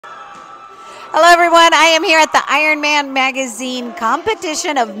Hello everyone, I am here at the Ironman Magazine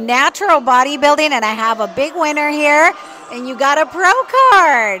competition of natural bodybuilding and I have a big winner here and you got a pro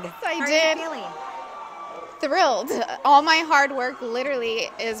card. I did. How are you feeling? Thrilled. All my hard work literally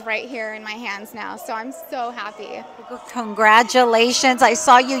is right here in my hands now, so I'm so happy. Congratulations. I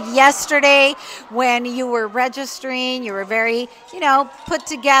saw you yesterday when you were registering. You were very, put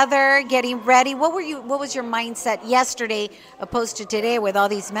together, getting ready. What was your mindset yesterday opposed to today with all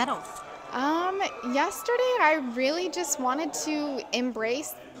these medals? Yesterday I really just wanted to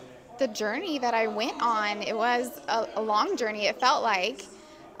embrace the journey that I went on. It was a long journey, it felt like,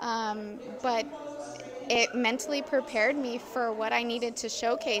 but it mentally prepared me for what I needed to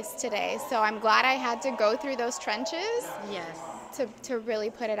showcase today. So I'm glad I had to go through those trenches to really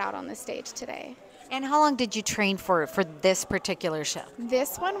put it out on the stage today. And how long did you train for this particular show?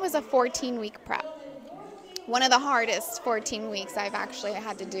 This one was a 14-week prep. One of the hardest 14 weeks I've actually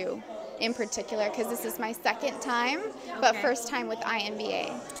had to do in particular, because this is my second time, but first time with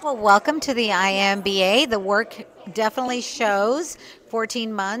INBA. Well, welcome to the INBA. The work definitely shows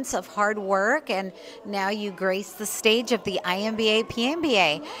 14 months of hard work, and now you grace the stage of the INBA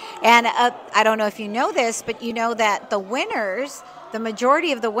PNBA. And I don't know if you know this, but you know that the winners, the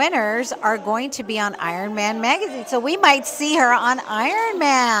majority of the winners are going to be on Ironman Magazine. So we might see her on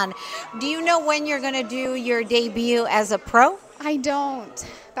Ironman. Do you know when you're going to do your debut as a pro? I don't.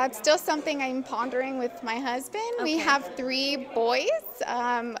 That's still something I'm pondering with my husband. Okay. We have 3 boys,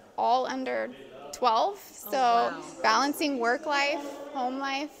 all under 12. So balancing work life, home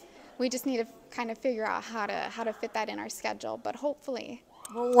life, we just need to kind of figure out how to fit that in our schedule, but hopefully.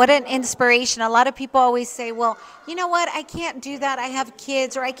 Well, what an inspiration. A lot of people always say, well, you know what, I can't do that, I have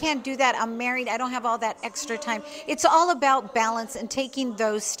kids, or I can't do that, I'm married, I don't have all that extra time. It's all about balance and taking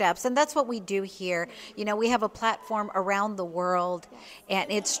those steps, and that's what we do here. We have a platform around the world, and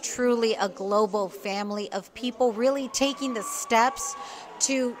it's truly a global family of people really taking the steps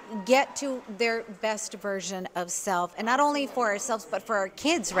to get to their best version of self, and not only for ourselves but for our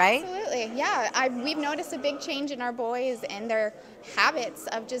kids, right? Absolutely, yeah. We've noticed a big change in our boys and their habits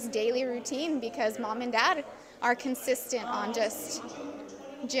of just daily routine because mom and dad are consistent on just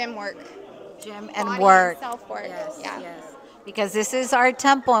gym work, and work, self-work. Yes. Because this is our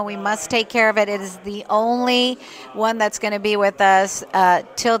temple and we must take care of it. It is the only one that's going to be with us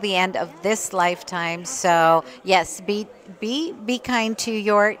till the end of this lifetime. So yes, be kind to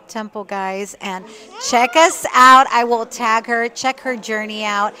your temple, guys, and check us out. I will tag her, check her journey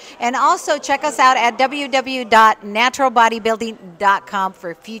out, and also check us out at www.naturalbodybuilding.com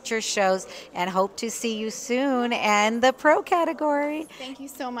for future shows, and hope to see you soon in the pro category. Thank you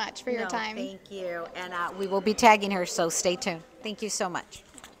so much for your time. Thank you, and we will be tagging her, so stay tuned. Thank you so much.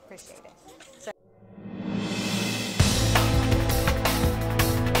 Appreciate it.